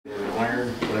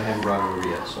I haven't brought it over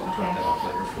yet, so I'll drop that off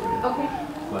later for you. Okay.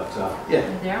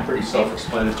 But yeah, pretty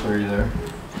self-explanatory there.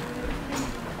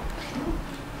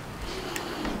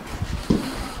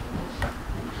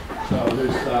 So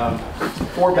there's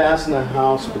 4 baths in the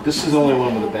house, but this is the only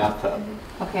one with a bathtub.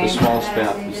 Okay. The smallest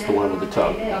bath is the one with the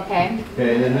tub. Okay.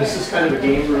 Okay, and then this is kind of a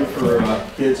game room for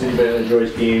kids, anybody that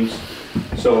enjoys games.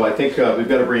 So I think we've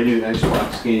got a brand new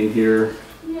Xbox game here.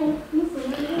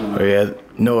 Oh yeah,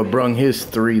 Noah brung his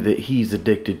 3 that he's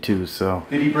addicted to, so.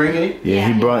 Did he bring any? Yeah,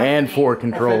 he brung, and 4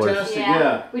 controllers. Oh, fantastic,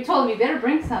 yeah. We told him you better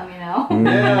bring some, you know.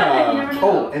 Yeah.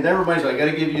 Oh, and that reminds me, I got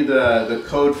to give you the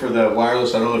code for the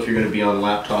wireless. I don't know if you're going to be on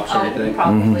laptops or anything.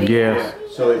 Probably. Yeah.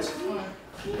 So it's.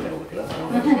 Gotta look it up.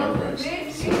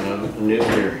 So new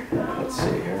here. Let's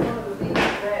see here.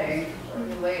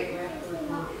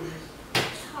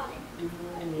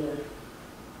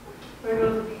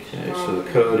 Okay, so the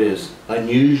code is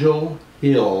Unusual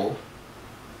Hill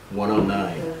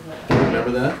 109.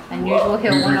 Remember that? Unusual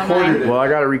Hill We've 109. recorded it. Well, I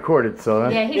got it recorded, so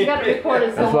Yeah, he's got it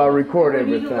recorded. that's why I record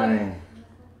everything.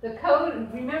 The code,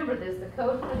 remember this, the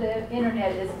code for the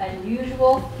internet is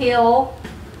Unusual Hill,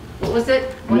 what was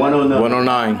it? 109.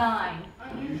 109. 109.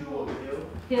 Unusual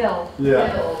Hill. Yeah.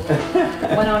 Hill.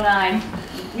 109.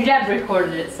 Your dad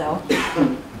recorded it, so.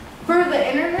 For the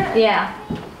internet? Yeah.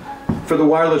 For the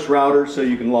wireless router, so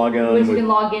you can log on. You can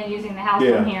log in using the house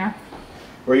one here.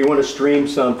 Or you want to stream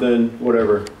something,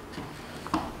 whatever.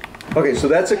 Okay, so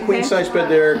that's a queen size bed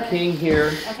there, king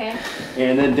here. Okay.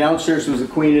 And then downstairs was a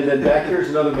queen, and then back here's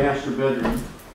another master bedroom.